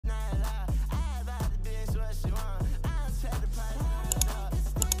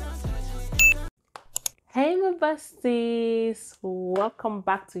Hey my besties, welcome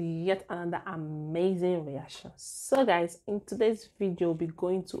back to yet another amazing reaction. So guys, in today's video we'll be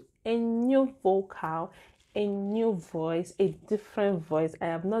going to a new vocal, a new voice, a different voice. I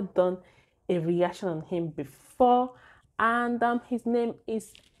have not done a reaction on him before, and his name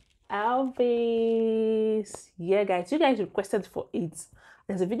is Elvis. Yeah guys, you guys requested for it.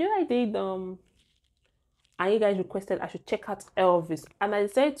 There's a video I did and you guys requested I should check out Elvis, and I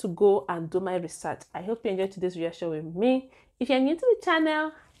decided to go and do my research. I hope you enjoyed today's reaction with me. If you're new to the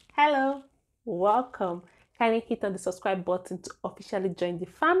channel, hello, welcome. Kindly hit on the subscribe button to officially join the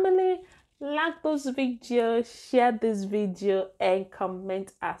family. Like those videos, share this video, and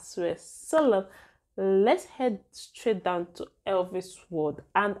comment as well. So let's head straight down to Elvis' world,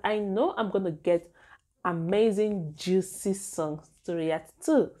 and I know I'm gonna get amazing juicy songs to react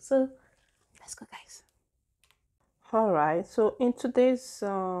to. So let's go guys. All right, so in today's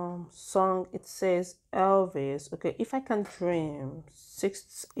song it says Elvis. Okay, if I can dream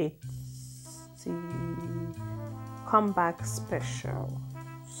 680 comeback special.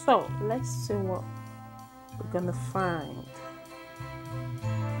 So let's see what we're gonna find.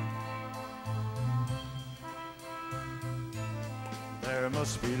 There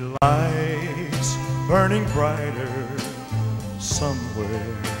must be lights burning brighter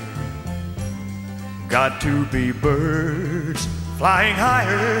somewhere. Got to be birds flying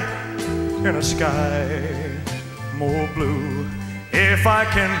higher in a sky more blue. If I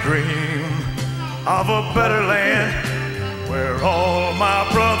can dream of a better land where all my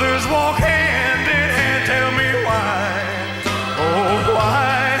brothers walk hand in hand, tell me why, oh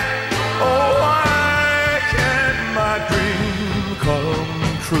why can't my dream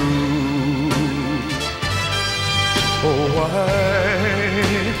come true? Oh why?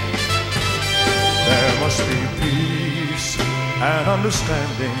 There must be peace and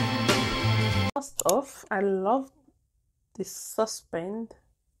understanding. First off, I love the suspense,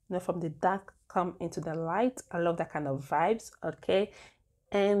 from the dark come into the light. I love that kind of vibes. Okay,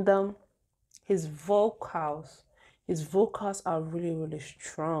 and his vocals are really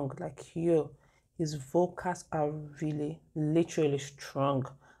strong. Like his vocals are really literally strong.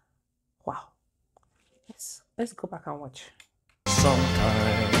 Wow. Let's go back and watch.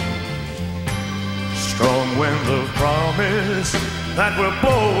 Sometimes strong wind of promise that will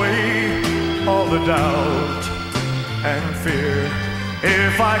blow away all the doubt and fear.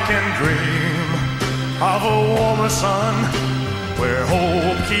 If I can dream of a warmer sun where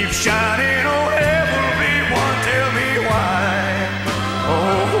hope keeps shining, oh everyone, tell me why,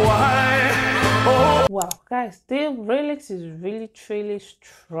 oh why, oh. Wow guys, the lyrics is really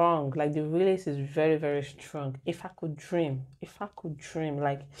strong. Like the lyrics is very strong. If I could dream,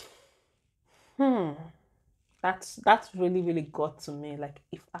 like that's really got to me. Like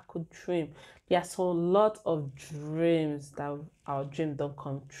if I could dream, there's a lot of dreams that our dream don't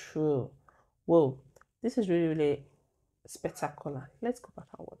come true. Whoa, this is really spectacular. Let's go back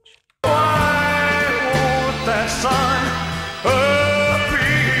and watch. Why won't that sun appear?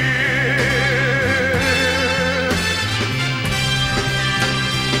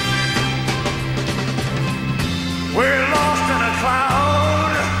 We're lost in a cloud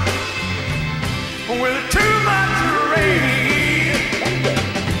with too much rain.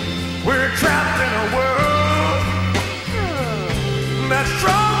 We're trapped in a world that's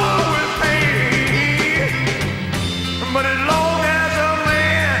troubled with pain. But as long as a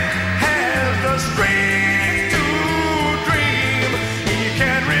man has the strength to dream, he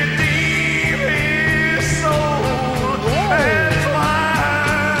can redeem his soul. That's why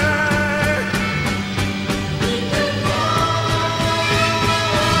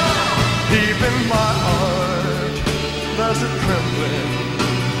deep in my heart there's a trembling.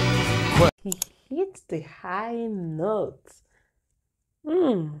 He hits the high notes.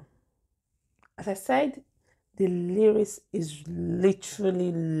 As I said, the lyrics is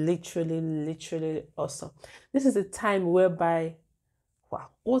literally awesome. This is a time whereby, wow,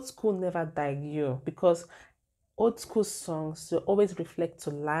 old school never died here, because old school songs, they always reflect to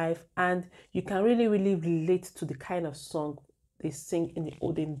life, and you can really relate to the kind of song they sing in the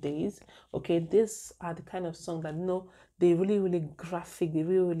olden days. Okay, these are the kind of song that they really graphic. They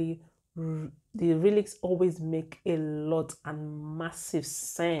really the lyrics always make a lot and massive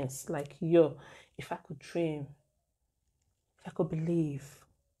sense. Like if I could dream, if I could believe.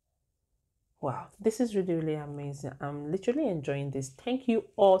 Wow, this is really amazing. I'm literally enjoying this. Thank you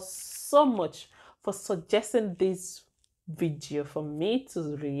all so much for suggesting this video for me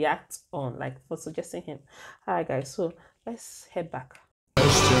to react on, like for suggesting him. All right guys, so let's head back.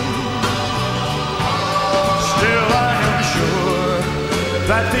 Still I am sure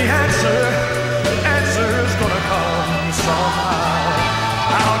that the answer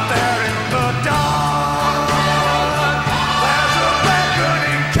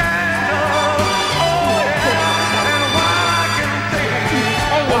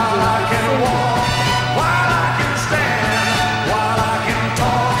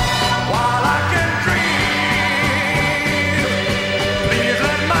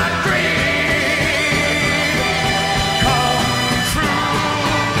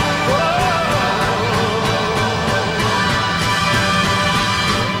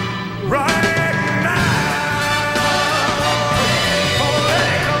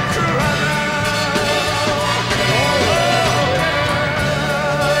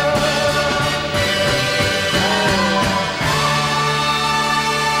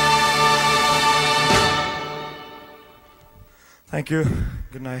you.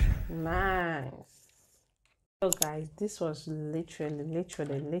 Good night. Nice. So guys, this was literally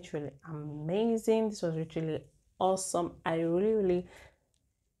amazing. This was literally awesome. I really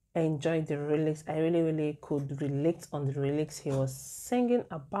enjoyed the lyrics. I really could relate on the lyrics he was singing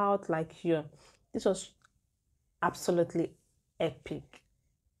about. Like here, this was absolutely epic.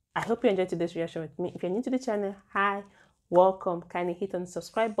 I hope you enjoyed today's reaction with me. If you're new to the channel, hi, welcome. Kindly hit on the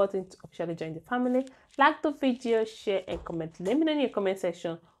subscribe button to officially join the family. Like the video, share and comment. Let me know in your comment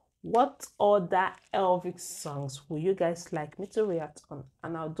section what other Elvis songs will you guys like me to react on,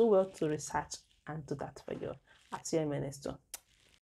 and I'll do well to research and do that for you. I'll see you in my next one.